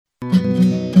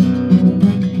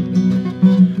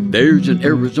There's an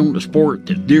Arizona sport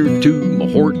that's dear to my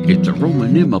heart. It's a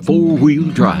roaming in my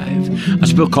four-wheel drive. I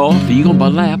spill coffee on my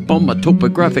lap on my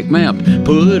topographic map,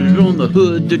 put it on the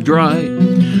hood to dry.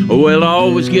 Well, I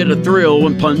always get a thrill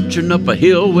when punching up a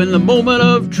hill when the moment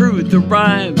of truth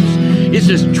arrives. Is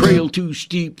this trail too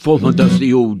steep for my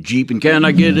dusty old Jeep, and can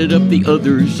I get it up the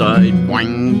other side?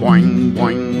 Boing, boing,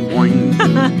 boing,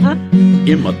 boing.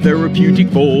 In my therapeutic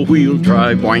four-wheel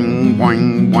drive. Boing,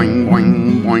 boing, boing,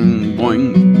 boing, boing,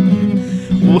 boing.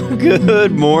 Well,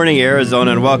 good morning,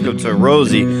 Arizona, and welcome to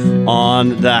Rosie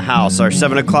on the House. Our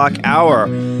 7 o'clock hour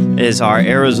is our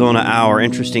Arizona hour.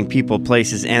 Interesting people,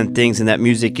 places, and things, and that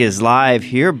music is live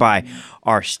here by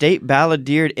our state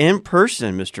balladeer in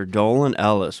person, Mr. Dolan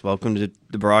Ellis. Welcome to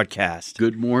the broadcast.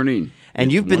 Good morning.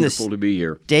 And you've been the to be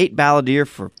here. State balladeer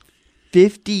for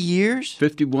 50 years?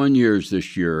 51 years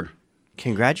this year.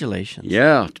 Congratulations.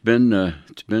 Yeah,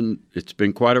 it's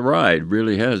been quite a ride. It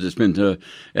really has. It's been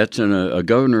that's a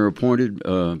governor appointed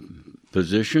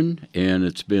position, and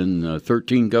it's been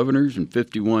 13 governors in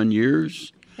 51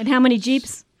 years. And how many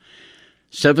Jeeps?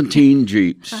 17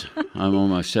 Jeeps. I'm on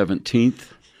my 17th.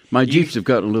 My Jeeps have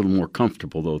gotten a little more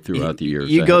comfortable, though, throughout the years.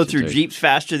 You go through Jeeps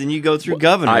faster than you go through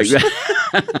governors.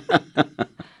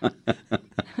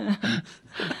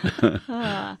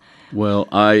 Well,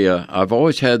 I've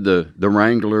always had the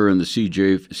Wrangler and the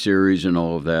CJ series and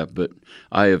all of that, but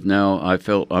I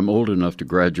felt I'm old enough to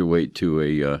graduate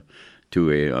to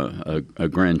a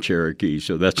Grand Cherokee,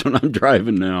 so that's what I'm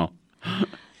driving now.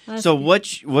 So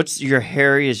what's your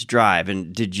hairiest drive,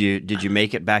 and did you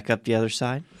make it back up the other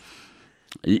side?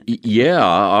 Yeah,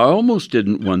 I almost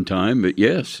didn't one time, but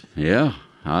yes, yeah.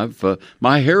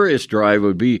 My hairiest drive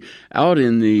would be out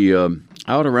in the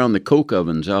out around the coke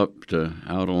ovens, out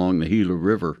along the Gila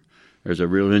River. There's a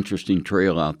real interesting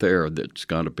trail out there that's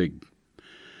got a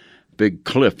big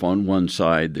cliff on one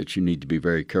side that you need to be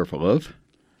very careful of.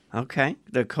 Okay,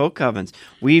 the coke ovens.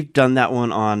 We've done that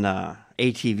one on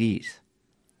ATVs,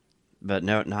 but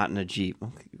no, not in a Jeep.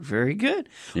 Okay, very good.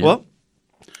 Yeah. Well,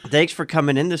 thanks for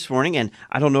coming in this morning, and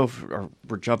I don't know if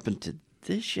we're jumping to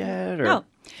this yet or... No,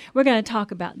 we're going to talk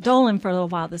about Dolan for a little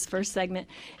while, this first segment.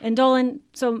 And Dolan,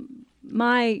 so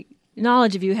my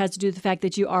knowledge of you has to do with the fact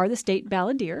that you are the state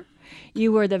balladeer.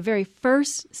 You were the very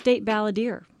first state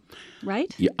balladeer,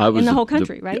 right? Yeah, I was in the whole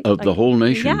country, right? Of the whole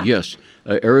nation, yeah. Yes.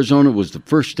 Arizona was the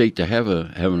first state to have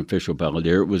an official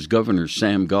balladeer. It was Governor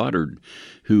Sam Goddard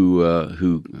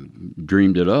who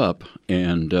dreamed it up,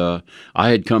 and I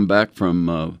had come back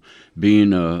from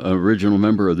being an original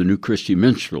member of the New Christy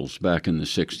Minstrels back in the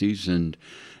 60s, and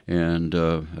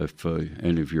if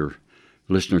any of your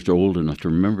listeners are old enough to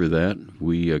remember that,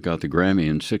 we got the Grammy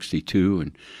in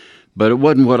 62, but it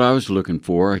wasn't what I was looking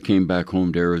for. I came back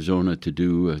home to Arizona to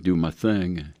do my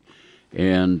thing,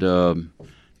 and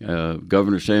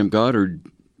Governor Sam Goddard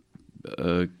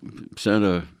sent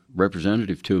a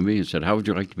representative to me and said, "How would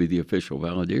you like to be the official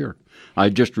balladeer?" I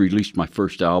just released my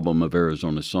first album of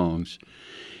Arizona songs,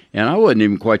 and I wasn't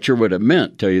even quite sure what it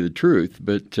meant, to tell you the truth,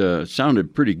 but it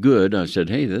sounded pretty good. I said,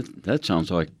 "Hey, that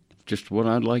sounds like just what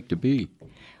I'd like to be."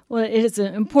 Well, it is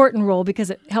an important role because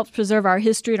it helps preserve our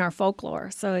history and our folklore.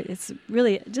 So it's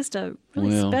really just a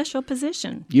really special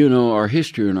position. You know, our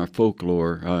history and our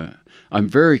folklore, I'm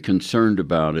very concerned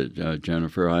about it,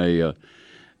 Jennifer. I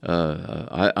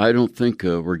don't think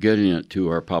we're getting it to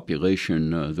our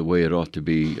population the way it ought to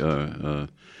be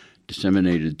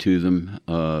disseminated to them.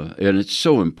 And it's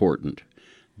so important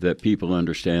that people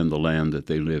understand the land that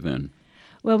they live in.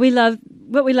 Well,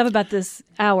 what we love about this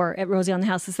hour at Rosie on the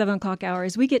House, the 7 o'clock hour,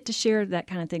 is we get to share that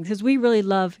kind of thing because we really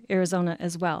love Arizona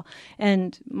as well.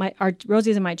 And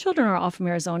Rosie's and my children are all from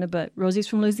Arizona, but Rosie's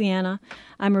from Louisiana.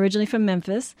 I'm originally from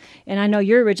Memphis, and I know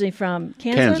you're originally from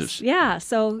Kansas. Yeah,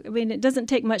 so I mean, it doesn't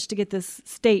take much to get this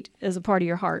state as a part of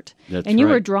your heart. That's and you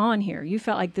right. were drawn here. You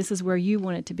felt like this is where you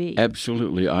wanted to be.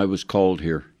 Absolutely, I was called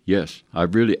here. Yes, I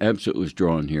really absolutely was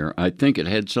drawn here. I think it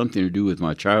had something to do with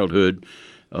my childhood.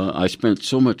 I spent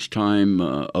so much time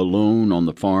alone on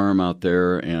the farm out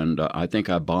there, and I think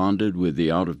I bonded with the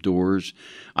out-of-doors.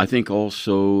 I think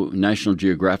also National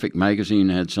Geographic magazine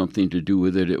had something to do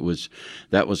with it.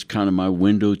 That was kind of my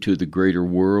window to the greater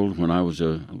world when I was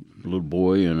a little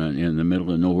boy in the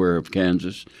middle of nowhere of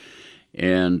Kansas.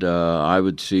 And I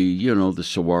would see, the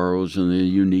saguaros and the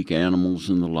unique animals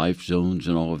and the life zones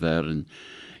and all of that.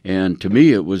 And to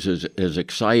me, it was as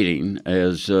exciting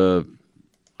as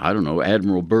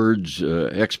Admiral Byrd's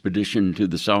expedition to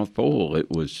the South Pole. It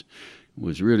was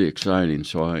really exciting.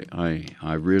 So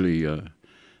I really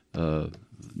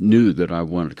knew that I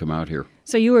wanted to come out here.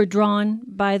 So you were drawn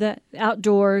by the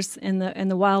outdoors and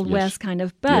the Wild Yes. West kind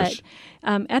of. But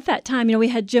Yes. at that time, we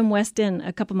had Jim West in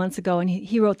a couple months ago, and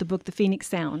he wrote the book, The Phoenix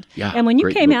Sound. Yeah, And when you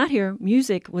great came book. out here,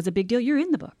 music was a big deal. You're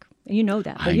in the book. You know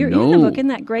that. But I you're know. in the book. Isn't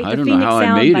that great? I The don't Phoenix know how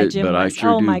Sound I made by it, Jim but West. I sure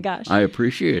Oh do. my gosh. I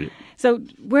appreciate it. So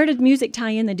where did music tie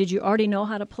in? Then did you already know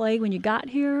how to play when you got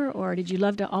here, or did you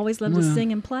always love to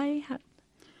sing and play?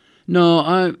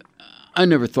 No, I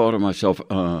never thought of myself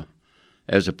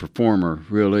as a performer,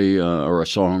 really, or a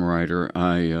songwriter.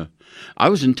 I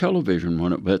was in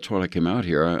television that's what I came out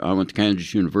here. I went to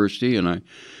Kansas University, and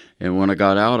when I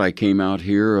got out, I came out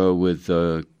here with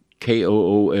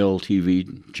KOOL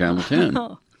TV Channel 10.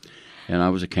 Oh. And I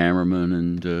was a cameraman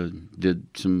and did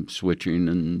some switching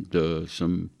and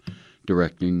some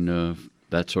directing,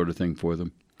 that sort of thing for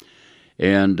them.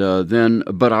 And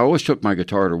but I always took my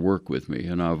guitar to work with me,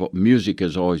 and music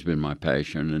has always been my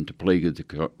passion, and to play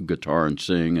the guitar and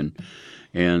sing,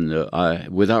 and I,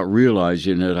 without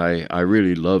realizing it, I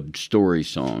really loved story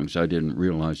songs. I didn't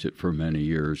realize it for many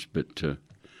years, but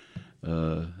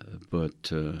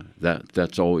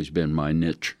that's always been my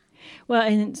niche. Well,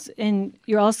 and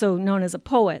you're also known as a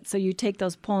poet, so you take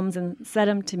those poems and set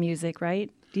them to music,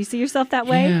 right? Do you see yourself that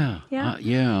way?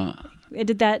 Yeah.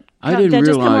 Did that? I didn't that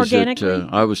just come realize organically?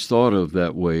 that I was thought of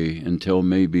that way until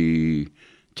maybe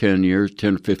 10 or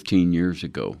 15 years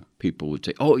ago. People would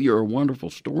say, "Oh, you're a wonderful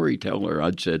storyteller."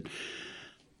 I'd said,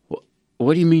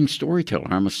 "What do you mean storyteller?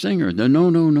 I'm a singer."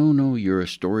 No. You're a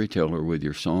storyteller with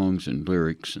your songs and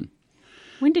lyrics.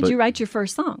 When did you write your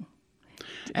first song?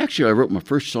 Actually, I wrote my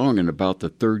first song in about the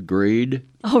third grade.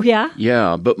 Oh, yeah?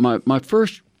 Yeah, but my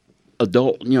first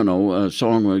adult,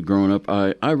 song when growing up,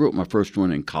 I wrote my first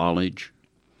one in college,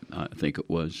 I think it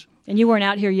was. And you weren't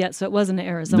out here yet, so it wasn't an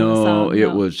Arizona No, song.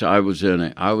 it was. I was in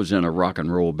a rock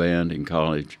and roll band in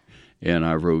college, and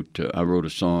I wrote a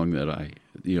song that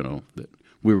that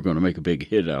we were going to make a big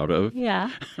hit out of. Yeah.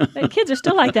 The kids are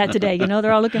still like that today.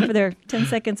 They're all looking for their 10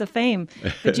 seconds of fame.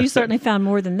 But you certainly found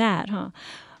more than that, huh?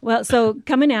 Well, so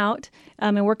coming out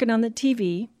and working on the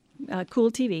TV, Cool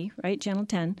TV, right, Channel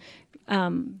 10,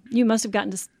 you must have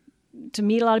gotten to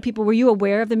meet a lot of people. Were you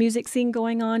aware of the music scene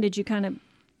going on?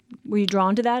 Were you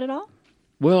drawn to that at all?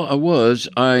 Well, I was.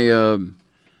 I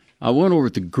went over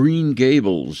to Green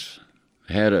Gables,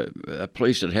 had a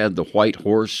place that had the white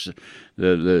horse,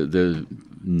 the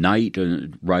knight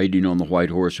riding on the white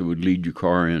horse who would lead your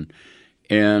car in.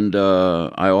 And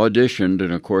I auditioned,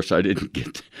 and of course I didn't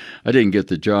get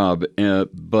the job.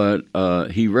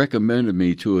 But he recommended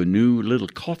me to a new little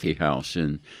coffee house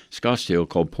in Scottsdale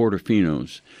called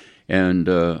Portofino's, and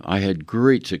I had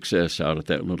great success out at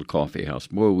that little coffee house.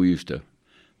 Boy, we used to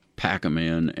pack them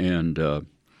in, and that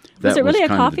was it really a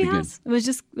kind of the coffee house?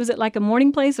 Was it like a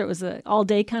morning place, or it was an all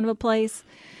day kind of a place?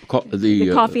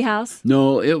 The coffee house?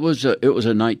 No, it was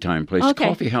a nighttime place. Okay.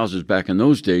 Coffee houses back in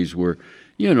those days were,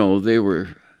 they were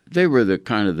the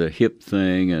kind of the hip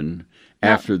thing, and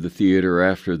after the theater,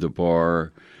 after the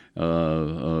bar,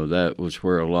 that was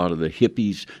where a lot of the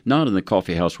hippies, not in the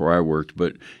coffee house where I worked,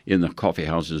 but in the coffee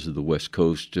houses of the West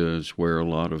Coast, is where a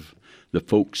lot of the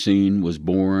folk scene was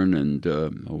born, and a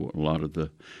lot of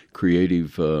the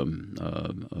creative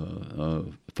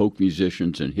folk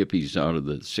musicians and hippies out of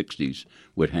the 60s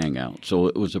would hang out. So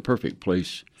it was a perfect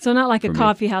place. So not like a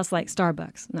coffee house like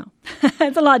Starbucks. No.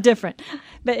 It's a lot different.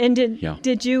 But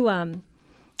did you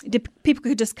did people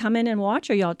could just come in and watch,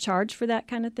 or y'all charge for that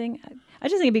kind of thing? I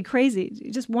just think it'd be crazy.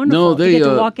 Just wonderful to get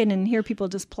to walk in and hear people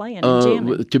just playing and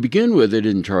jamming. To begin with, they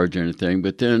didn't charge anything,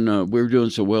 but then we were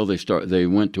doing so well, they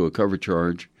went to a cover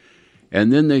charge,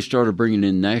 and then they started bringing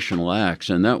in national acts,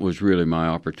 and that was really my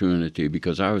opportunity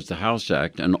because I was the house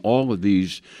act, and all of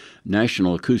these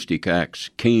national acoustic acts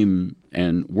came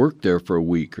and worked there for a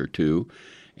week or two,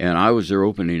 and I was their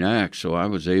opening act, so I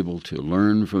was able to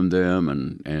learn from them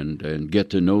and get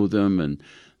to know them, and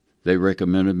they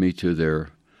recommended me to their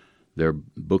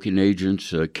booking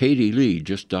agents. Katie Lee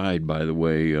just died, by the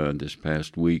way, this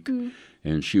past week,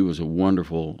 and she was a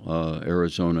wonderful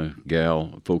Arizona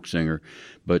gal, folk singer,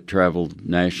 but traveled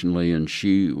nationally, and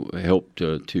she helped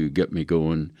to get me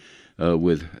going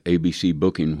with ABC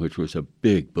Booking, which was a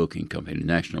big booking company,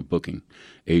 national booking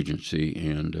agency,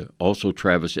 and also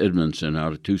Travis Edmondson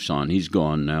out of Tucson. He's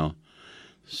gone now.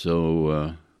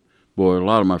 So, boy, a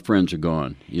lot of my friends are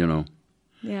gone,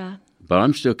 Yeah. But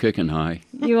I'm still kicking high.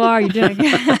 You are. You're doing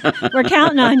good. We're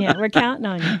counting on you. We're counting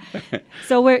on you.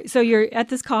 So you're at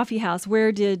this coffee house.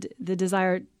 Where did the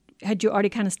desire? Had you already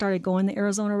kind of started going the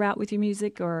Arizona route with your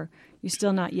music, or you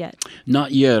still not yet?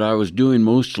 Not yet. I was doing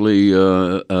mostly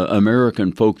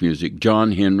American folk music,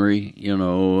 John Henry,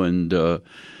 and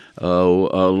a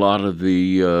lot of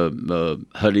the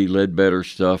Huddy Ledbetter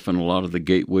stuff, and a lot of the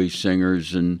Gateway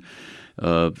Singers and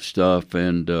stuff,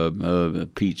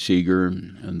 and Pete Seeger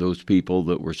and those people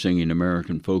that were singing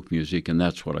American folk music, and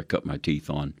that's what I cut my teeth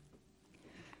on.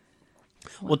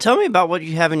 Well, tell me about what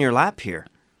you have in your lap here.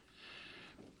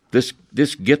 This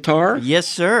guitar? Yes,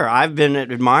 sir. I've been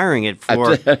admiring it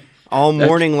for all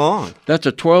morning long. That's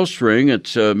a 12-string.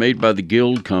 It's made by the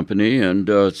Guild Company, and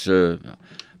it's the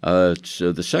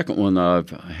second one I've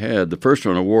had. The first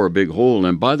one I wore a big hole.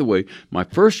 And by the way, my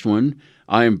first one,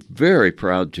 I am very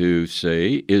proud to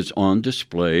say, is on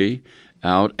display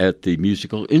out at the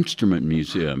Musical Instrument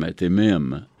Museum at the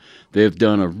MIM. They've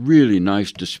done a really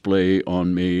nice display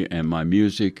on me and my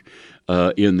music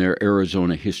in their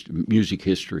Arizona music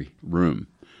history room.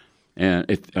 And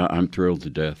I'm thrilled to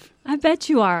death. I bet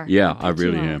you are. Yeah, I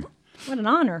really am. What an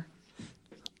honor.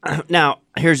 Now,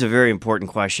 here's a very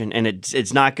important question, and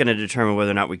it's not going to determine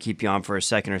whether or not we keep you on for a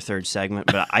second or third segment,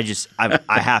 but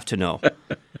I have to know.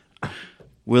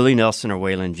 Willie Nelson or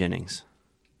Waylon Jennings?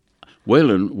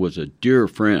 Waylon was a dear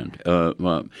friend. I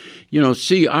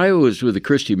was with the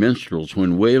Christie Minstrels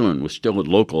when Waylon was still a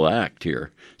local act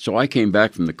here. So I came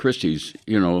back from the Christies,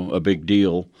 a big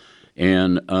deal,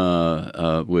 and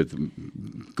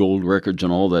with gold records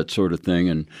and all that sort of thing.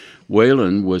 And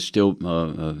Waylon was still,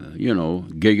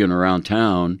 gigging around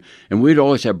town, and we'd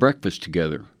always have breakfast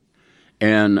together,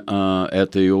 and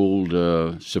at the old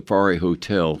Safari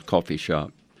Hotel coffee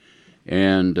shop.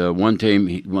 And one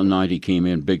night he came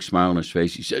in, big smile on his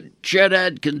face. He said, "Chet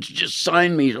Atkins just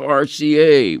signed me to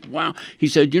RCA. Wow." He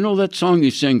said, "You know that song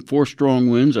you sang, Four Strong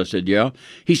Winds?" I said, "Yeah."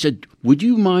 He said, "Would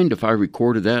you mind if I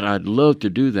recorded that? I'd love to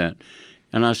do that."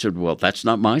 And I said, "Well, that's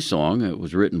not my song. It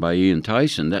was written by Ian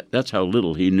Tyson." That's how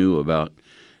little he knew about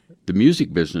the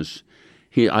music business.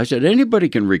 I said, "Anybody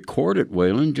can record it,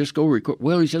 Waylon. Just go record."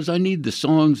 Well, he says, "I need the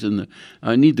songs and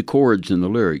I need the chords and the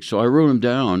lyrics." So I wrote them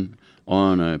down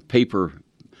on a paper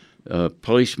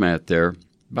placemat there.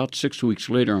 About 6 weeks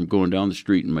later, I'm going down the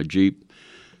street in my Jeep.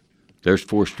 There's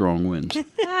Four Strong Winds.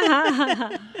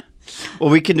 Well,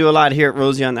 we can do a lot here at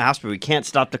Rosie on the House, but we can't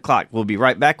stop the clock. We'll be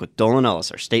right back with Dolan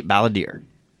Ellis, our state balladeer.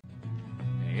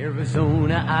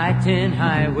 Arizona I-10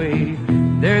 highway,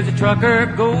 there's a trucker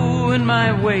going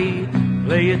my way.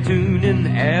 Play a tune in the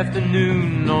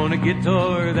afternoon on a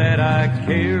guitar that I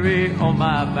carry on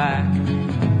my back.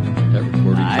 That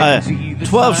recording.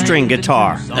 12-string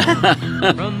guitar.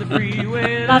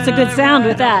 Lots of good sound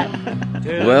with that.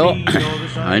 Well,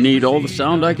 I need all the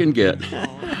sound I can get.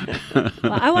 Well,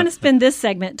 I want to spend this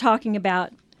segment talking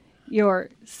about your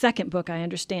second book, I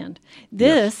understand.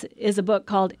 This is a book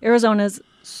called Arizona's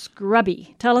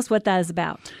Scrubby. Tell us what that is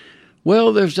about.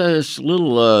 Well, there's this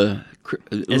little...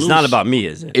 It's not about me,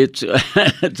 is it? It's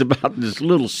about this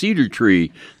little cedar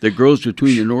tree that grows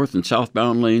between the north and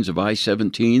southbound lanes of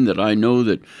I-17 that I know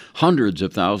that hundreds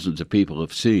of thousands of people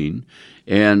have seen.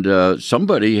 And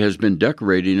somebody has been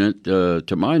decorating it,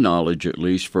 to my knowledge at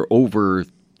least, for over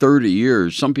 30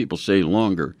 years. Some people say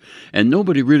longer. And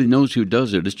nobody really knows who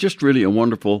does it. It's just really a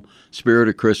wonderful spirit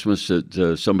of Christmas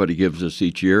that somebody gives us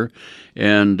each year.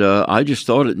 And I just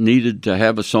thought it needed to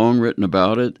have a song written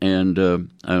about it and a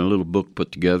little book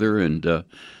put together. And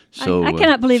so I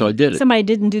cannot believe so I did it. Somebody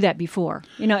didn't do that before.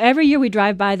 Every year we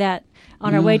drive by that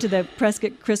on our way to the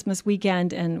Prescott Christmas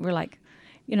weekend, and we're like,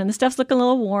 the stuff's looking a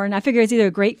little worn. I figure it's either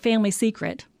a great family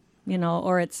secret,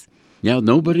 or it's... Yeah,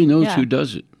 nobody knows who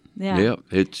does it. Yeah,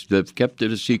 they've kept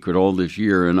it a secret all this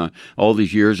year and all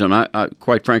these years, and I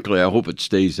quite frankly, I hope it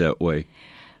stays that way.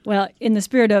 Well, in the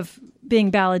spirit of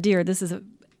being balladeer, this is a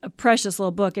precious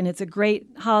little book, and it's a great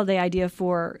holiday idea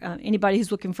for anybody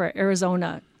who's looking for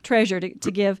Arizona treasure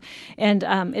to give. And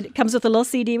it comes with a little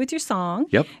CD with your song.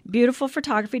 Yep. Beautiful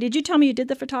photography. Did you tell me you did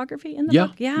the photography in the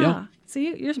book? Yeah. So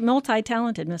you're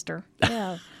multi-talented, mister.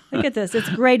 Yeah. Look at this. It's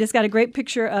great. It's got a great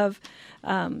picture of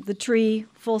the tree,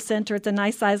 full center. It's a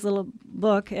nice-sized little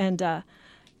book, and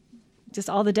just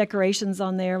all the decorations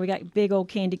on there. We got big old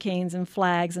candy canes and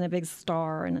flags and a big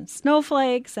star and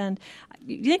snowflakes. And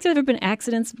do you think there's ever been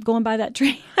accidents going by that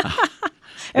tree?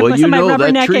 Well,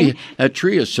 that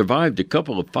tree has survived a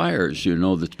couple of fires,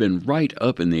 that's been right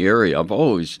up in the area. I've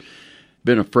always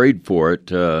been afraid for it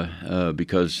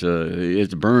because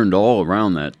it's burned all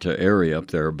around that area up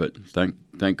there. But thank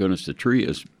goodness the tree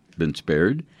has been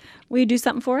spared. Will you do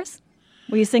something for us?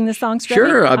 Will you sing the song straight?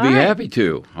 Sure, I'd be happy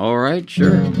to. All right,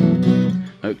 sure.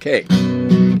 Okay.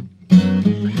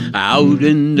 Out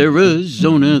in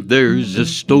Arizona, there's a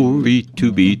story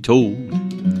to be told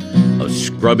of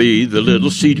Scrubby, the little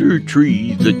cedar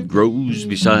tree that grows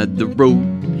beside the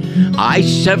road.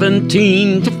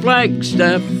 I-17 to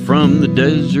Flagstaff from the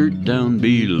desert down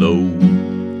below.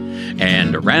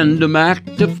 And a random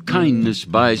act of kindness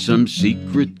by some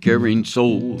secret caring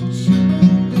souls.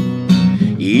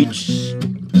 Each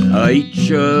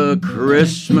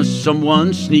Christmas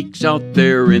someone sneaks out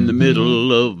there in the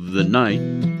middle of the night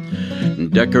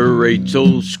and decorates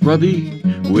old Scrubby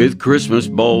with Christmas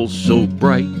balls so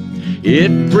bright.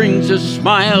 It brings a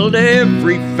smile to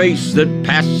every face that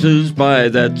passes by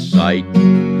that sight.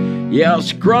 Yeah,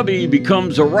 Scrubby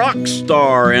becomes a rock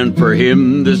star, and for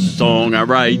him this song I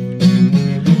write.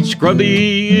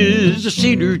 Scrubby is a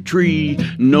cedar tree,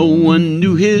 no one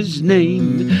knew his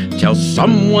name, till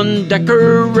someone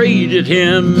decorated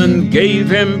him and gave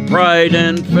him pride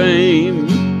and fame.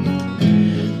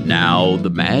 Now the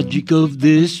magic of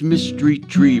this mystery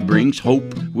tree brings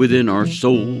hope within our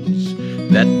souls,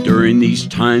 that during these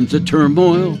times of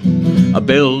turmoil, a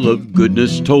bell of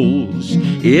goodness tolls.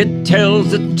 It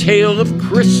tells a tale of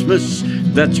Christmas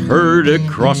that's heard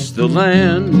across the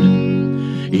land.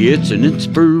 It's an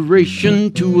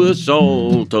inspiration to us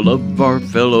all to love our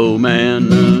fellow man.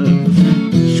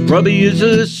 Scrubby is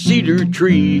a cedar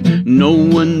tree, no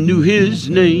one knew his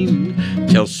name,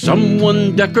 till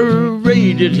someone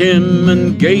decorated him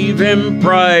and gave him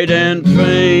pride and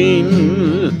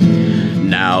fame.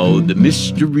 Now the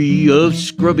mystery of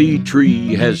Scrubby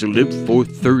Tree has lived for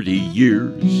 30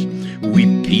 years. We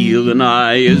peel an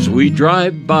eye as we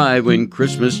drive by when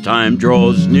Christmas time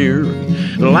draws near,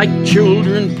 like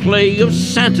children play of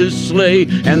Santa's sleigh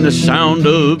and the sound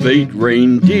of 8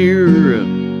 reindeer.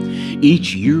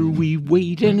 Each year we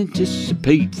wait and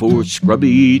anticipate for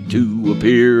Scrubby to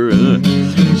appear.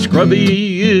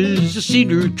 Scrubby is a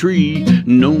cedar tree,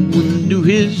 no one knew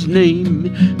his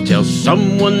name, till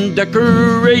someone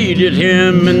decorated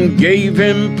him and gave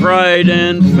him pride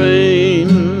and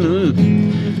fame.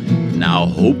 Now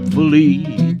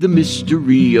hopefully the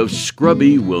mystery of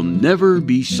Scrubby will never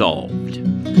be solved.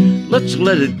 Let's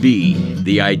let it be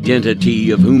the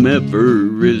identity of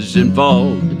whomever is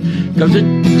involved, 'cause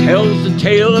it tells the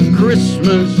tale of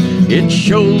Christmas, it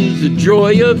shows the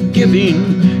joy of giving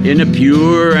in a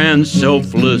pure and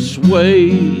selfless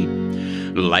way,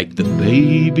 like the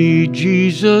baby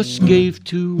Jesus gave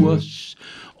to us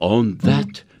on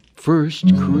that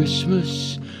first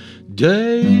Christmas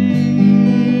day.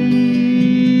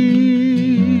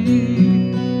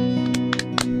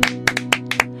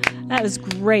 That was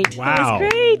great. Wow. That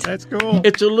was great. That's cool.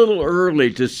 It's a little early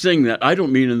to sing that. I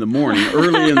don't mean in the morning,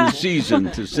 early in the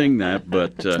season to sing that,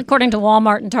 but According to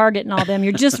Walmart and Target and all them,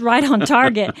 you're just right on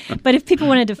target. But if people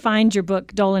wanted to find your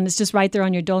book, Dolan, it's just right there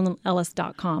on your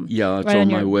dolanellis.com. yeah, it's right on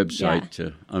your my website. Yeah.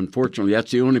 Unfortunately,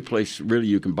 that's the only place really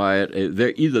you can buy it.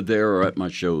 They're either there or at my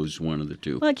shows, one of the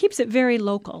two. Well, it keeps it very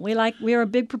local. We are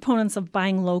big proponents of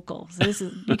buying local. So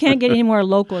you can't get any more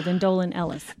local than Dolan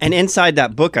Ellis. And inside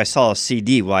that book, I saw a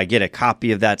CD. Will I get a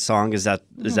copy of that song? Is that's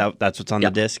what's on the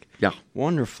disc? Yeah.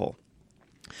 Wonderful.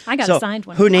 I got So, a signed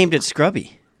one. who named it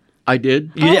Scrubby? I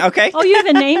did. You did? Okay. Oh, you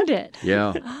even named it.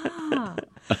 Yeah.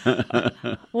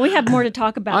 Well, we have more to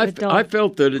talk about with Dolan. I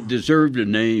felt that it deserved a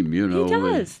name, you know.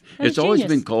 does. It's That's always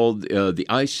genius. been called the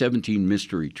I-17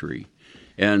 Mystery Tree.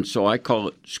 And so I call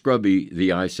it Scrubby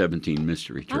the I-17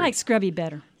 Mystery Tree. I like Scrubby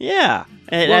better. Yeah.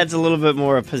 It adds a little bit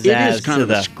more of pizzazz It is kind to of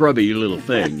a scrubby little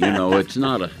thing, you know. It's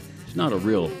not a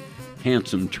real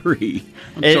handsome tree.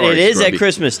 It is Scrubby. at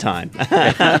Christmas time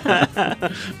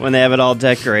when they have it all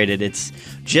decorated. It's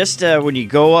just when you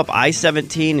go up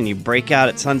I-17 and you break out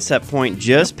at Sunset Point,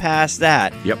 just past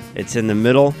that. Yep. It's in the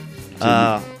middle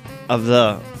of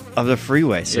the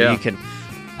freeway, so Yeah. you can.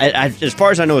 As far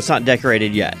as I know, it's not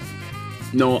decorated yet.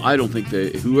 No, I don't think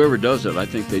whoever does it, I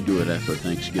think they do it after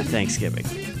Thanksgiving.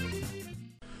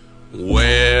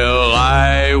 Well,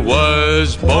 I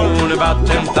was born about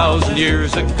 10,000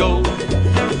 years ago.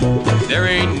 There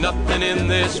ain't nothing in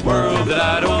this world that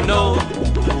I don't know.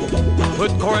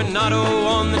 Put Coronado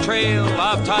on the trail,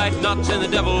 I've tied knots in the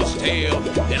devil's tail,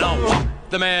 and I'll whoop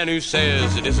the man who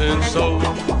says it isn't so.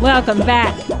 Welcome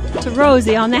back to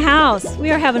Rosie on the House.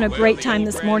 We are having a great time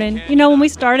this morning. You know, when we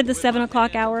started the 7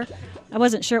 o'clock hour, I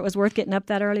wasn't sure it was worth getting up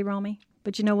that early, Romy.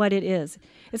 But you know what it is?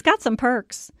 It's got some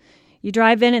perks. You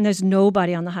drive in and there's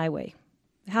nobody on the highway.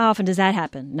 How often does that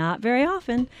happen? Not very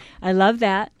often. I love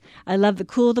that. I love the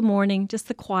cool of the morning, just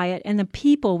the quiet, and the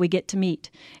people we get to meet.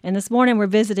 And this morning we're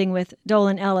visiting with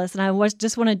Dolan Ellis, and I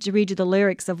just wanted to read you the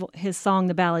lyrics of his song,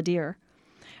 The Balladeer.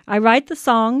 I write the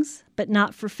songs, but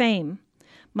not for fame.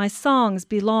 My songs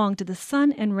belong to the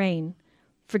sun and rain.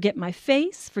 Forget my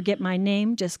face, forget my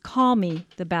name, just call me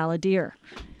the Balladeer.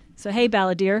 So, hey,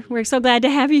 Balladeer, we're so glad to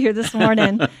have you here this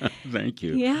morning. Thank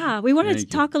you. Yeah, we wanted to Thank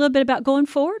you. talk a little bit about going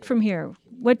forward from here.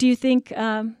 What do you think?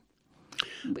 Well,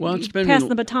 it's been Passing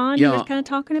the baton, you yeah. were kind of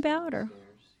talking about, or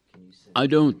I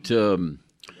don't. I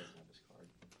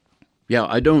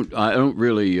don't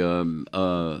really, do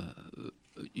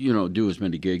as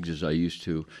many gigs as I used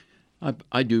to.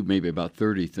 I do maybe about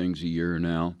 30 things a year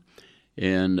now,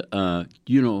 and at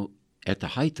the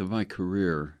height of my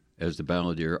career as the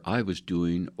balladeer, I was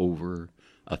doing over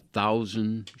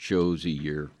 1,000 shows a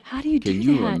year. how do you do Can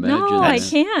you that? imagine No, I that?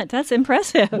 can't. That's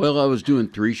impressive. Well, I was doing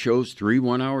 3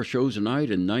 1-hour shows a night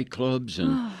in nightclubs,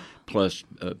 and plus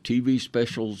TV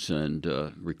specials and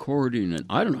recording. And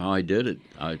I don't know how I did it.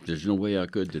 There's no way I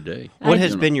could today. What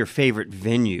has been your favorite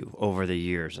venue over the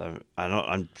years?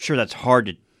 I'm sure that's hard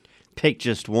to pick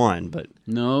just one, but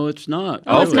No, it's not.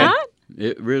 Oh, it's Really. not?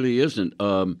 It really isn't.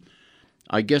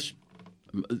 I guess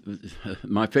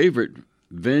my favorite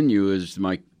venue is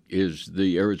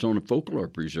the Arizona Folklore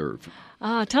Preserve.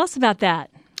 Tell us about that.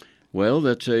 Well,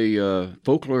 that's a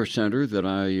folklore center that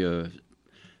I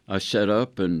set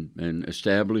up and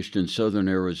established in southern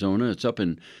Arizona. It's up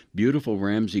in beautiful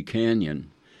Ramsey Canyon,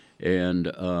 and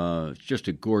it's just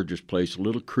a gorgeous place. A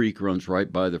little creek runs right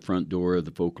by the front door of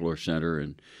the folklore center,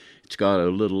 and it's got a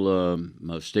little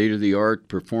state-of-the-art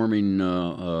performing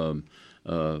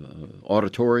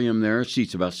auditorium there. It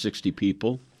seats about 60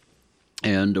 people.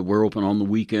 And we're open on the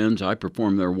weekends. I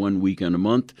perform there 1 weekend a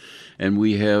month. And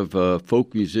we have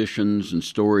folk musicians and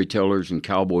storytellers and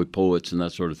cowboy poets and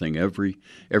that sort of thing every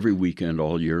weekend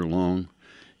all year long.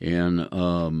 And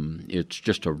it's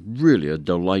just really a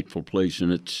delightful place.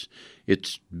 And it's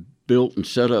built and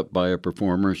set up by a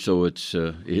performer, so it's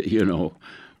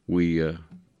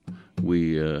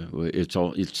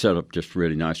it's set up just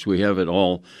really nice. We have it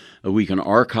all. We can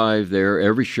archive there.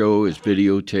 Every show is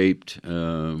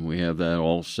videotaped. We have that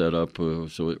all set up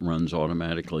so it runs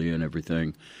automatically and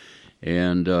everything.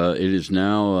 And it is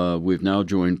now we've now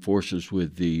joined forces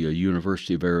with the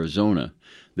University of Arizona.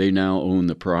 They now own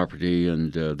the property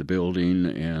and the building,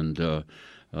 and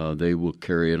they will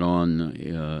carry it on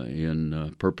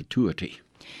in perpetuity.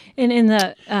 And in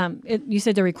the, you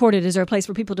said they're recorded. Is there a place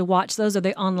for people to watch those? Are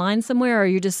they online somewhere, or are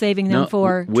you just saving them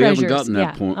for we treasures? haven't gotten that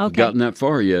Yeah. point, Okay. gotten that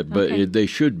far yet, but Okay. they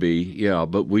should be. Yeah,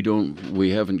 but we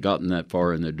haven't gotten that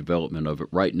far in the development of it.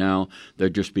 Right now, they're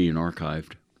just being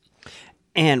archived.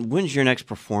 And when's your next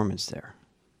performance there?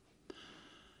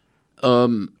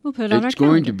 We'll put it on our It's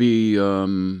going to calendar. be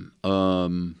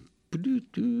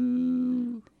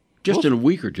just in a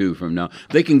week or two from now.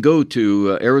 They can go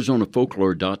to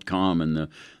ArizonaFolklore.com, and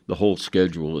the whole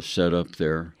schedule is set up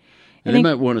there. And they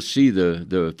might want to see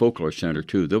the Folklore Center,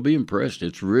 too. They'll be impressed.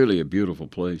 It's really a beautiful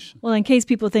place. Well, in case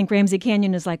people think Ramsey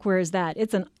Canyon is like, where is that?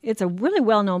 It's a really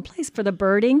well-known place for the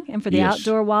birding and for the Yes.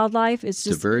 outdoor wildlife. It's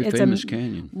It's a very famous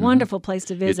canyon. Mhm. Wonderful place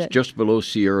to visit. It's just below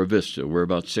Sierra Vista. We're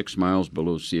about 6 miles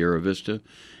below Sierra Vista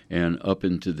and up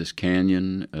into this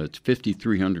canyon. It's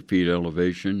 5,300 feet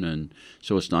elevation, and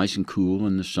so it's nice and cool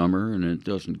in the summer, and it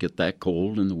doesn't get that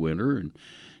cold in the winter. And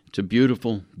it's a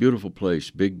beautiful, beautiful place.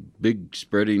 Big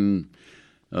spreading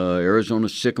Arizona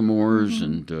sycamores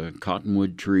and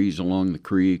cottonwood trees along the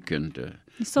creek, and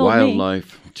sold me.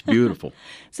 wildlife. It's beautiful.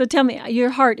 So tell me,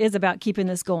 your heart is about keeping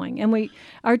this going, and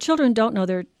our children don't know.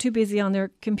 They're too busy on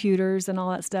their computers and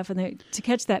all that stuff, and to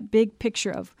catch that big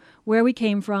picture of where we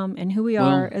came from and who we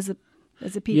are as a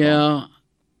people. Yeah,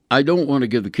 I don't want to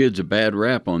give the kids a bad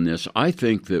rap on this. I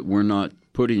think that we're not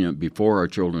putting it before our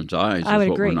children's eyes. I would is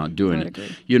what agree. We're not doing I would it.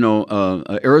 agree. You know,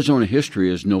 Arizona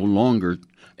history is no longer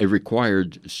a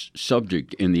required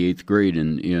subject in the 8th grade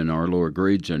in our lower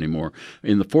grades anymore.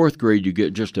 In the 4th grade, you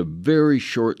get just a very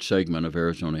short segment of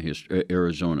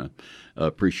Arizona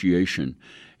appreciation.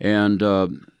 And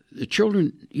the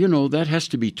children, that has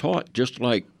to be taught just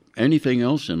like anything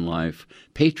else in life.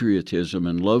 Patriotism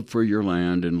and love for your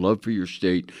land and love for your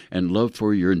state and love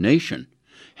for your nation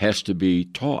has to be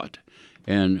taught.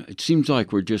 And it seems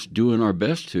like we're just doing our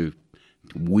best to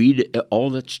weed all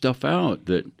that stuff out.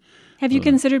 Have you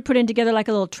considered putting together like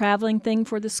a little traveling thing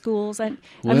for the schools? I'm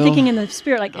Well, thinking in the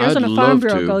spirit, like I'd Arizona Farm love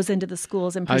Bureau to. goes into the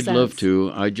schools and presents. I'd love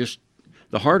to.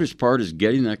 The hardest part is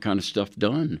getting that kind of stuff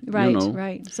done. Right,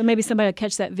 right. So maybe somebody will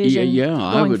catch that vision. Yeah,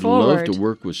 I going would forward. love to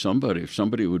work with somebody. If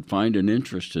somebody would find an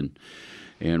interest and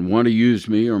want to use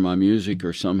me or my music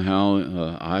or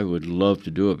somehow, I would love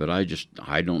to do it. But I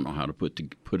don't know how to put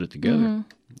it together. Mm-hmm.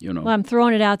 Well, I'm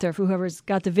throwing it out there for whoever's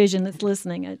got the vision that's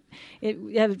listening.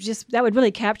 That would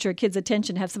really capture a kid's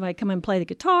attention. Have somebody come and play the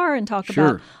guitar and talk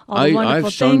about all the wonderful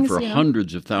I've sung things. for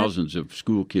hundreds of thousands of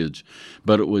school kids,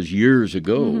 but it was years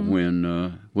ago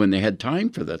Mm-hmm. when they had time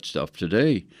for that stuff.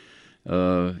 Today,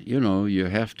 you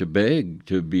have to beg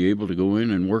to be able to go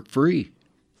in and work free.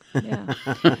 Yeah.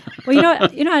 Well,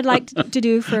 you know, I'd like to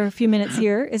do for a few minutes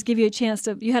here is give you a chance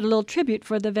to. You had a little tribute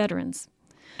for the veterans.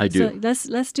 I do. So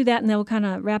let's do that, and then we'll kind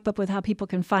of wrap up with how people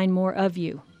can find more of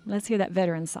you. Let's hear that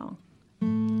veteran song.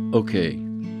 Okay.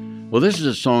 Well, this is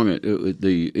a song.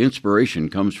 The inspiration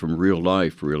comes from real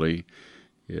life, really.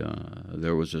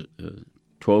 There was a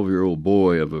 12-year-old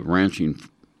boy of a ranching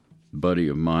buddy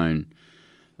of mine.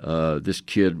 This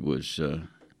kid was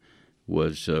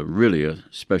really a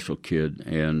special kid,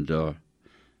 and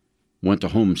went to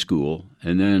homeschool.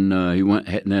 And then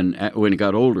when he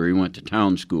got older, he went to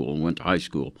town school and went to high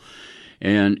school.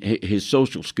 And his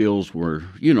social skills were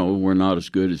not as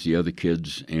good as the other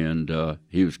kids, and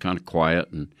he was kind of quiet,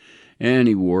 and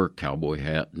he wore a cowboy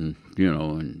hat and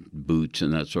and boots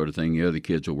and that sort of thing. The other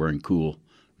kids were wearing cool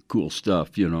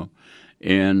stuff,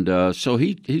 and so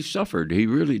he suffered. He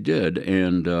really did,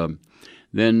 and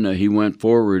then he went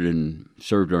forward and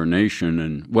served our nation.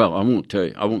 And well, I won't tell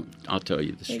you. I'll tell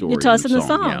you the story. You tell us in the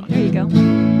song. Yeah. There you go.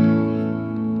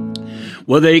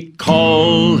 Well, they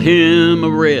call him a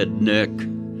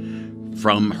redneck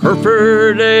from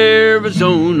Hereford,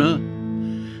 Arizona.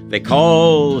 They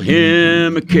call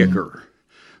him a kicker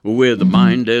with a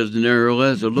mind as narrow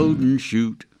as a loading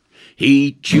chute.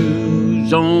 He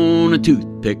chews on a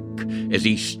toothpick as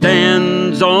he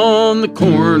stands on the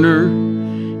corner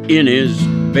in his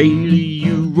Bailey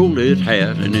you roll it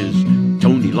hat and his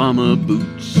Tony Lama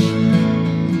boots.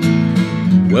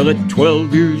 Well, at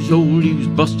 12 years old, he was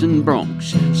busting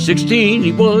broncs. 16,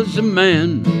 he was a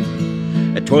man.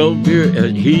 At 12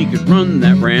 years, he could run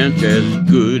that ranch as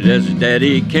good as his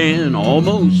daddy can,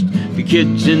 almost. The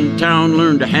kids in town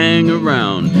learned to hang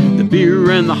around the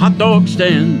beer and the hot dog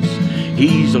stands.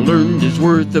 He's learned his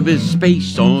worth of his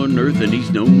space on earth, and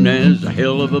he's known as a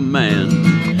hell of a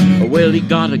man. Well, he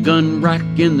got a gun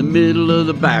rack in the middle of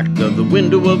the back of the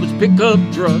window of his pickup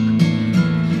truck.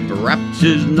 Wraps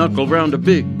his knuckle round a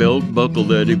big belt buckle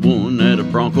that he won at a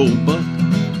Bronco buck.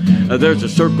 There's a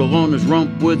circle on his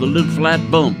rump with a little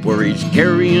flat bump where he's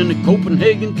carrying a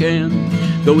Copenhagen can.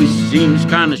 Though he seems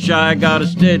kind of shy, got a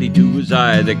steady to his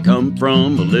eye that come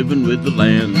from a living with the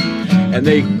land. And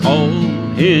they call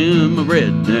him a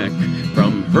redneck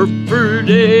from Hereford,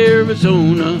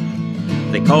 Arizona.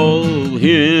 They call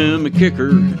him a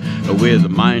kicker with a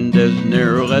mind as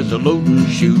narrow as a loading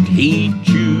chute. He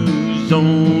chews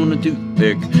on a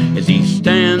toothpick as he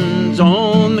stands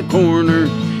on the corner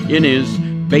in his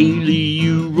Bailey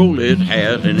you roll it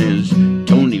hat and his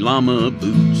Tony Lama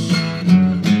boots.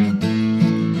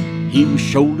 He was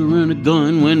shouldering a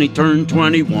gun when he turned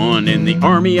 21 in the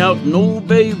army out in old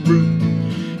Beirut.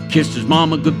 Kissed his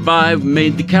mama goodbye,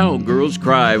 made the cowgirls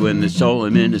cry when they saw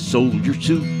him in his soldier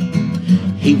suit.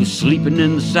 He was sleeping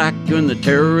in the sack when the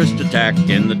terrorist attacked,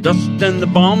 and the dust and the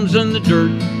bombs and the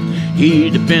dirt.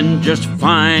 He'd have been just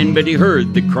fine, but he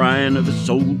heard the crying of a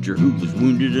soldier who was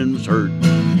wounded and was hurt.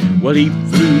 Well, he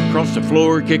flew across the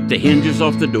floor, kicked the hinges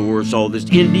off the door, saw this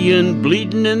Indian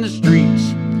bleeding in the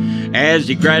streets. As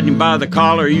he grabbed him by the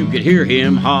collar, you could hear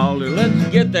him holler, "Let's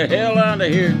get the hell out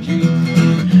of here, Chief."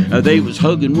 They was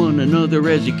hugging one another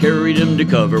as he carried him to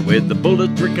cover with the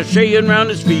bullets ricocheting round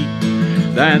his feet.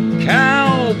 That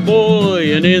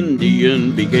cowboy and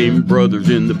Indian became brothers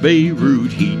in the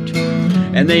Beirut heat.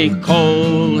 And they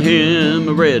call him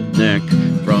a redneck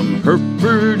from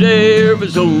Hereford,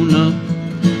 Arizona.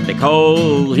 They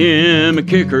call him a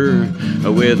kicker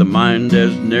with a mind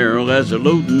as narrow as a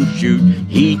loading chute.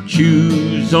 He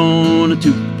chews on a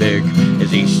toothpick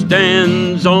as he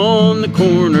stands on the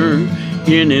corner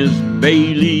in his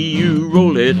Bailey you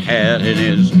roll it hat and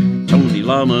his Tony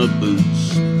Lama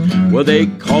boots. Well, they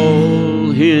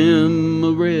call him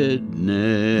a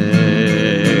redneck.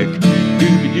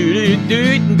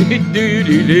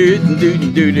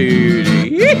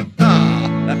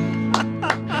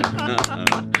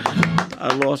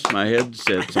 I lost my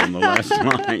headsets on the last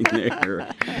line there.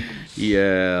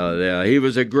 Yeah, he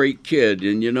was a great kid,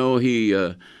 and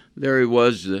there he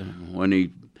was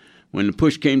when the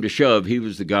push came to shove. He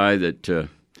was the guy that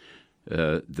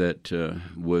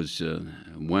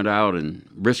went out and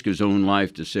risked his own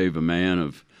life to save a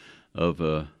man of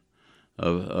a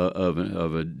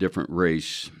different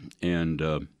race, and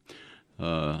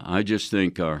I just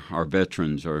think our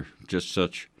veterans are just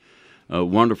such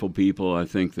wonderful people. I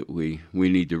think that we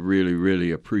need to really,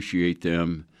 really appreciate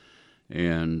them,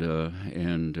 and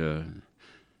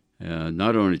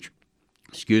not only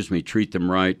treat them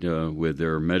right with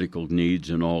their medical needs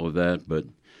and all of that, but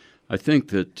I think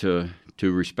that to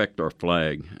respect our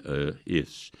flag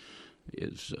is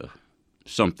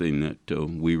something that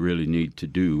we really need to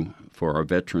do for our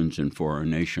veterans and for our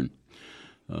nation.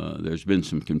 There's been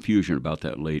some confusion about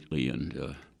that lately,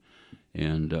 and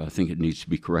I think it needs to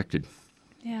be corrected.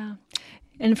 Yeah,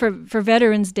 and for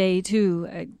Veterans Day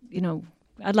too,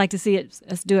 I'd like to see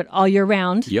us do it all year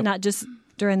round, Yep. not just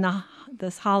during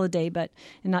this holiday, but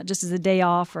and not just as a day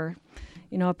off or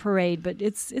a parade. But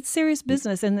it's serious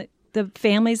business, and the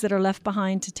families that are left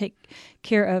behind to take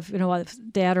care of while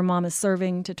dad or mom is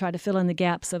serving, to try to fill in the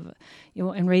gaps of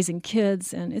and raising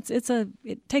kids, and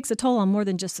it takes a toll on more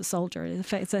than just a soldier.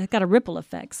 It's got a ripple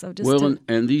effect. So just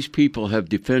and these people have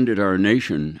defended our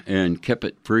nation and kept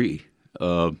it free.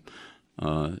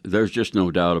 There's just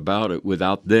no doubt about it.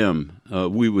 Without them,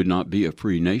 we would not be a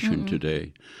free nation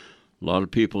today. A lot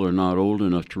of people are not old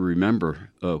enough to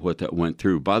remember what that went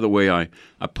through. By the way, I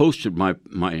posted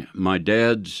my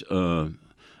dad's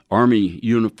Army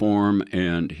uniform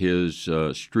and his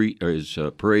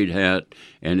parade hat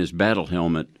and his battle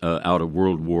helmet out of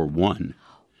World War I.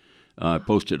 I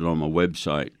posted it on my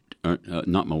website,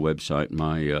 not my website,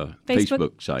 my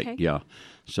Facebook site. Okay. Yeah.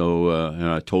 So and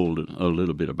I told a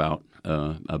little bit about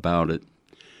it.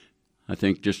 I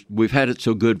think just we've had it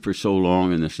so good for so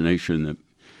long in this nation that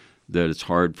it's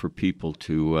hard for people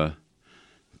to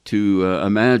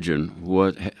imagine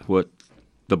what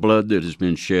the blood that has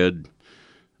been shed,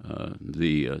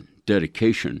 the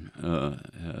dedication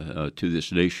to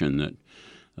this nation that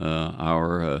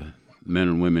our men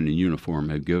and women in uniform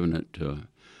have given it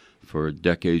for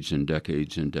decades and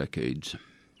decades and decades.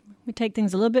 we take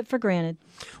things a little bit for granted.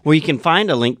 Well, you can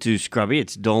find a link to Scrubby.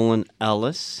 It's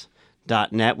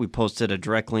DolanEllis.net. We posted a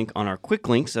direct link on our quick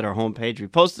links at our homepage. We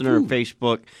posted it on our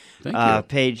Facebook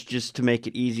page just to make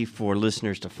it easy for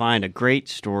listeners to find a great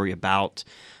story about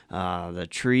the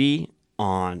tree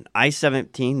on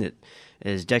I-17 that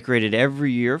is decorated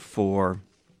every year for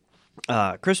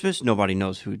Christmas. Nobody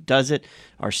knows who does it.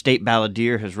 Our state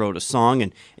balladeer has wrote a song,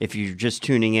 and if you're just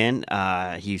tuning in,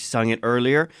 he sung it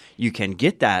earlier. You can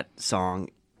get that song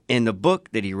in the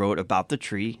book that he wrote about the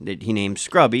tree that he named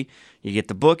Scrubby. You get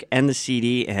the book and the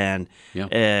CD, and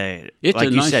it's like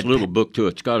a you nice said, little book too.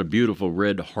 It's got a beautiful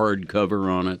red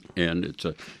hardcover on it, and it's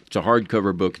a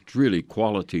hardcover book. It's really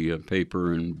quality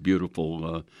paper and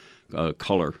beautiful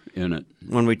color in it.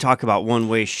 When we talk about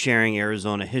one-way sharing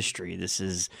Arizona history, this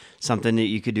is something that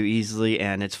you could do easily,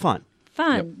 and it's fun.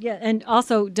 Yeah. And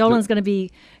also, Dolan's going to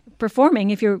be performing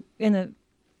if you're in the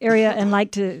area and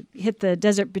like to hit the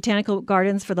Desert Botanical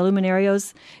Gardens for the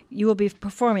Luminarios. You will be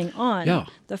performing on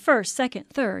the 1st, 2nd,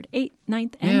 3rd, 8th,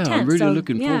 9th, and 10th. Yeah, I'm really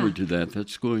looking forward to that.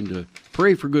 That's going to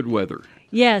pray for good weather.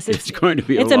 Yes, it's going to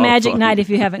be a magic night if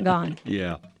you haven't gone.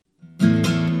 Yeah.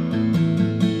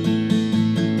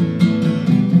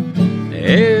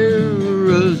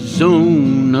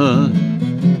 Arizona,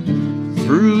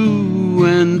 through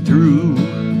and through.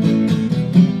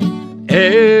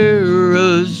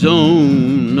 Arizona,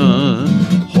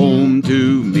 home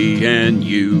to me and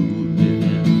you.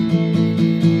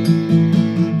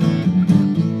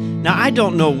 Now, I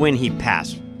don't know when he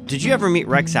passed. Did you ever meet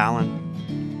Rex Allen?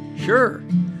 Sure.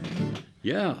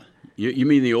 Yeah. You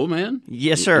mean the old man?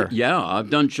 Yes, sir. Yeah,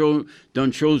 I've done shows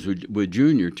with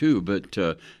Junior too, but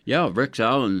Rex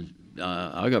Allen.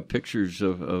 I got pictures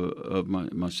of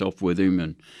myself with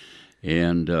him,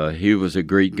 and he was a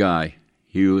great guy.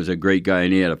 He was a great guy,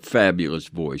 and he had a fabulous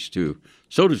voice too.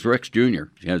 So does Rex Jr.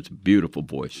 He has a beautiful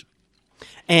voice.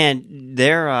 And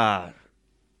they're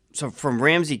so from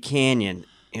Ramsey Canyon.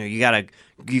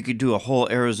 You could do a whole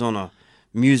Arizona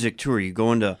music tour. You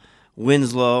go into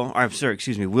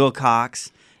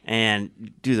Wilcox, and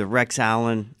do the Rex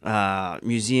Allen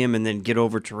Museum, and then get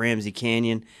over to Ramsey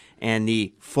Canyon and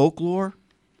the Folklore.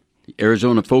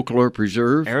 Arizona Folklore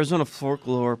Preserve. Arizona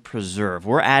Folklore Preserve.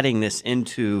 We're adding this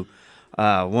into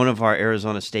one of our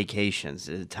Arizona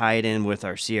staycations. Tie it in with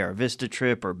our Sierra Vista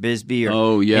trip or Bisbee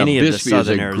or any of the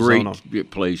southern Arizona. Bisbee is a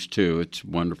great place too. It's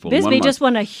wonderful. Bisbee just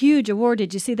won a huge award.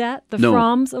 Did you see that? The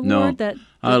Fromm's Award. No.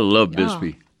 I love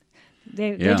Bisbee.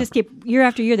 They just keep year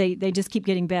after year. They just keep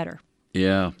getting better.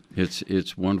 Yeah,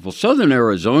 it's wonderful. Southern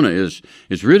Arizona is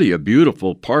really a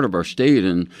beautiful part of our state,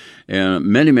 and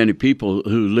many people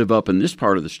who live up in this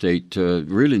part of the state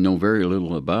really know very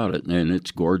little about it, and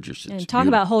it's gorgeous. And talk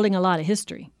about holding a lot of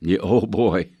history. Yeah. Oh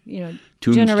boy.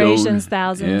 Tombstone, generations,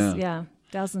 thousands. Yeah,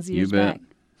 thousands of years back.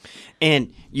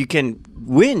 And you can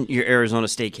win your Arizona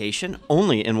staycation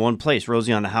only in one place,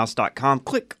 rosieonthehouse.com.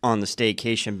 Click on the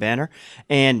staycation banner,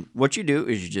 and what you do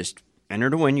is you just enter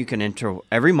to win. You can enter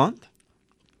every month,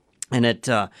 and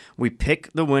we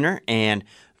pick the winner. And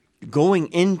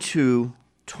going into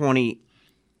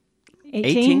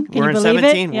 2018, we're in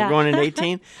 17. Yeah. We're going into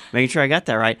 18. Making sure I got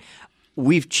that right.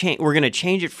 we're going to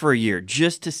change it for a year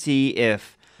just to see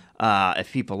if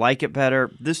people like it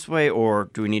better this way, or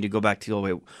do we need to go back to the old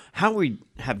way? How we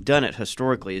have done it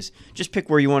historically is just pick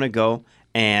where you want to go,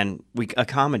 and we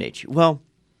accommodate you. Well,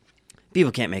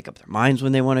 people can't make up their minds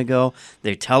when they want to go.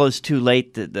 They tell us too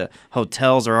late that the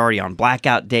hotels are already on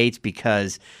blackout dates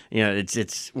because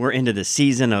we're into the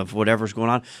season of whatever's going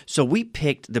on. So we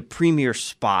picked the premier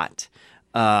spot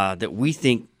that we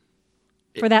think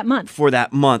for that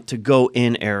month to go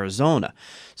in Arizona.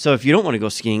 So if you don't want to go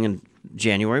skiing in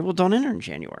January, well, don't enter in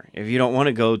January. If you don't want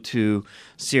to go to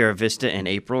Sierra Vista in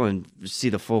April and see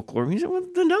the folklore music, well,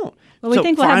 then don't. Well, we so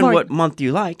think we'll find have more... what month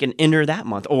you like and enter that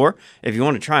month. Or if you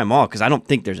want to try them all, because I don't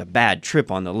think there's a bad trip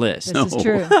on the list. This is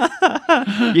true.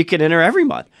 You can enter every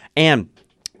month. And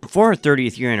for our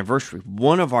 30th year anniversary,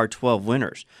 one of our 12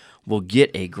 winners will get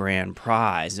a grand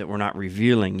prize that we're not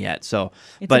revealing yet. So,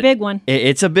 it's a big one.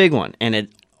 It's a big one, and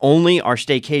only our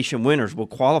staycation winners will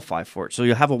qualify for it. So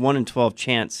you'll have a 1 in 12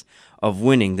 chance of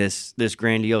winning this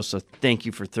grandiose. So thank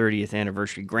you for 30th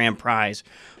anniversary grand prize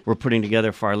we're putting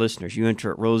together for our listeners. You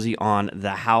enter at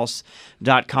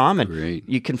rosieonthehouse.com, and Great.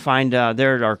 you can find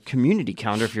there at our community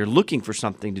calendar. If you're looking for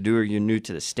something to do or you're new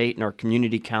to the state, in our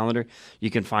community calendar, you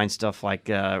can find stuff like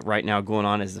right now going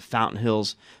on is the Fountain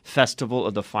Hills Festival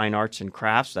of the Fine Arts and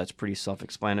Crafts. That's pretty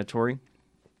self-explanatory.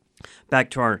 Back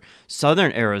to our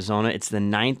southern Arizona, it's the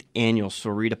 9th annual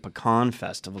Sorita Pecan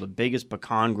Festival, the biggest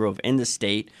pecan grove in the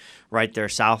state, right there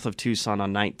south of Tucson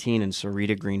on 19 in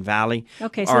Sorita, Green Valley.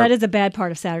 Okay, so that is a bad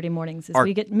part of Saturday mornings, is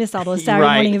we miss all those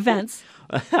Saturday morning events.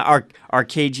 Our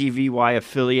KGVY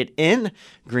affiliate in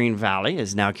Green Valley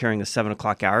is now carrying the 7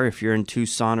 o'clock hour. If you're in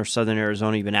Tucson or southern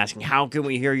Arizona, you've been asking, how can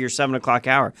we hear your 7 o'clock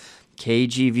hour?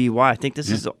 KGVY, I think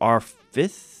this is our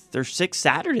 5th or 6th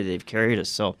Saturday they've carried us.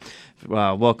 So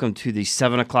welcome to the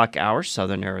 7 o'clock hour,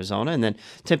 Southern Arizona. And then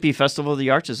Tempe Festival of the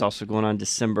Arts is also going on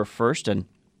December 1st. And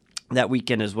that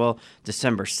weekend as well,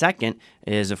 December 2nd,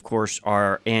 is, of course,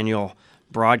 our annual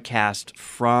broadcast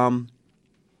from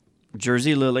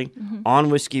Jersey Lily on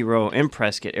Whiskey Row in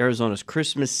Prescott, Arizona's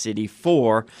Christmas City,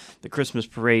 for the Christmas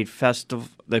Parade Festival,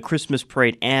 the Christmas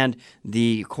Parade, and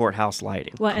the courthouse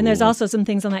lighting. Well, and there's also some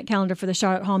things on that calendar for the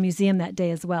Charlotte Hall Museum that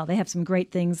day as well. They have some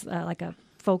great things like a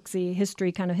folksy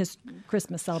history kind of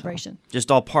Christmas celebration. Just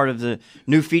all part of the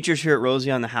new features here at Rosie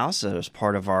on the House as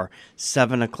part of our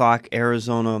 7 o'clock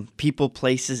Arizona People,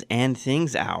 Places, and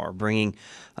Things Hour, bringing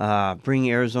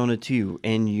Arizona to you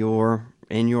in your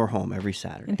home every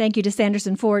Saturday. And thank you to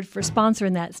Sanderson Ford for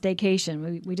sponsoring that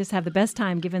staycation. We just have the best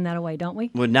time giving that away, don't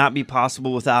we? Would not be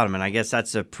possible without them. And I guess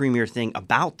that's a premier thing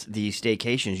about these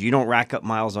staycations. You don't rack up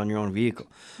miles on your own vehicle.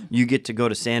 You get to go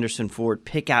to Sanderson Ford,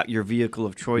 pick out your vehicle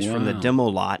of choice from the demo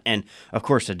lot. And, of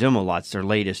course, the demo lot's their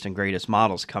latest and greatest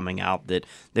models coming out that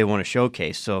they want to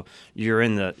showcase. So you're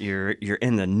in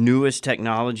the newest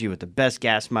technology with the best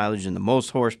gas mileage and the most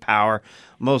horsepower,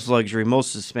 most luxury,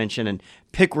 most suspension, and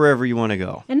pick wherever you want to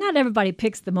go. And not everybody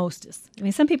picks the mostest. I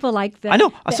mean, some people like the I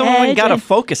know. Someone got a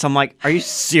Focus. I'm like, are you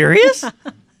serious?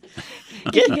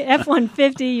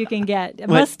 F-150 you can get. A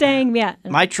Mustang, yeah.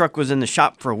 My truck was in the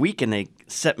shop for a week, and they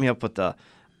set me up with the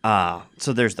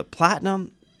so there's the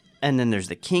Platinum, and then there's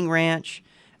the King Ranch,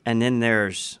 and then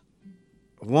there's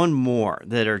one more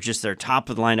that are just their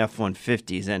top-of-the-line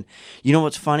F-150s. And you know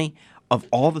what's funny? Of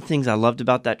all the things I loved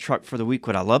about that truck for the week,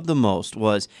 what I loved the most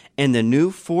was in the new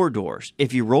 4 doors,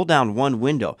 if you roll down one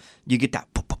window, you get that.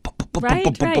 Right.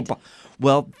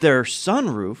 Well, their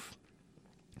sunroof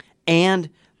and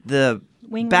the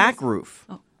back roof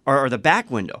or the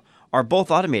back window are both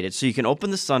automated. So you can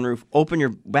open the sunroof, open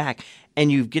your back,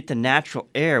 and you get the natural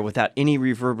air without any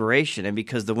reverberation. And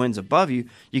because the wind's above you,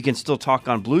 you can still talk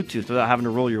on Bluetooth without having to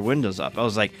roll your windows up. I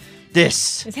was like,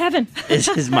 this is heaven. This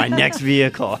is my next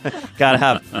vehicle. Got to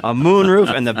have a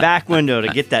moonroof and the back window to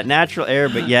get that natural air,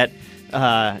 but yet,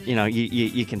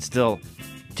 you can still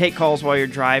take calls while you're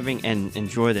driving and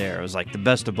enjoy the air. It was like the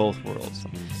best of both worlds.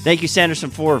 Thank you, Sanderson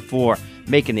Ford, for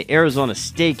making the Arizona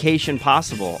staycation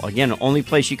possible. Again, the only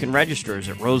place you can register is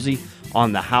at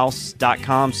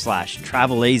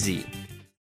rosieonthehouse.com/travelaz.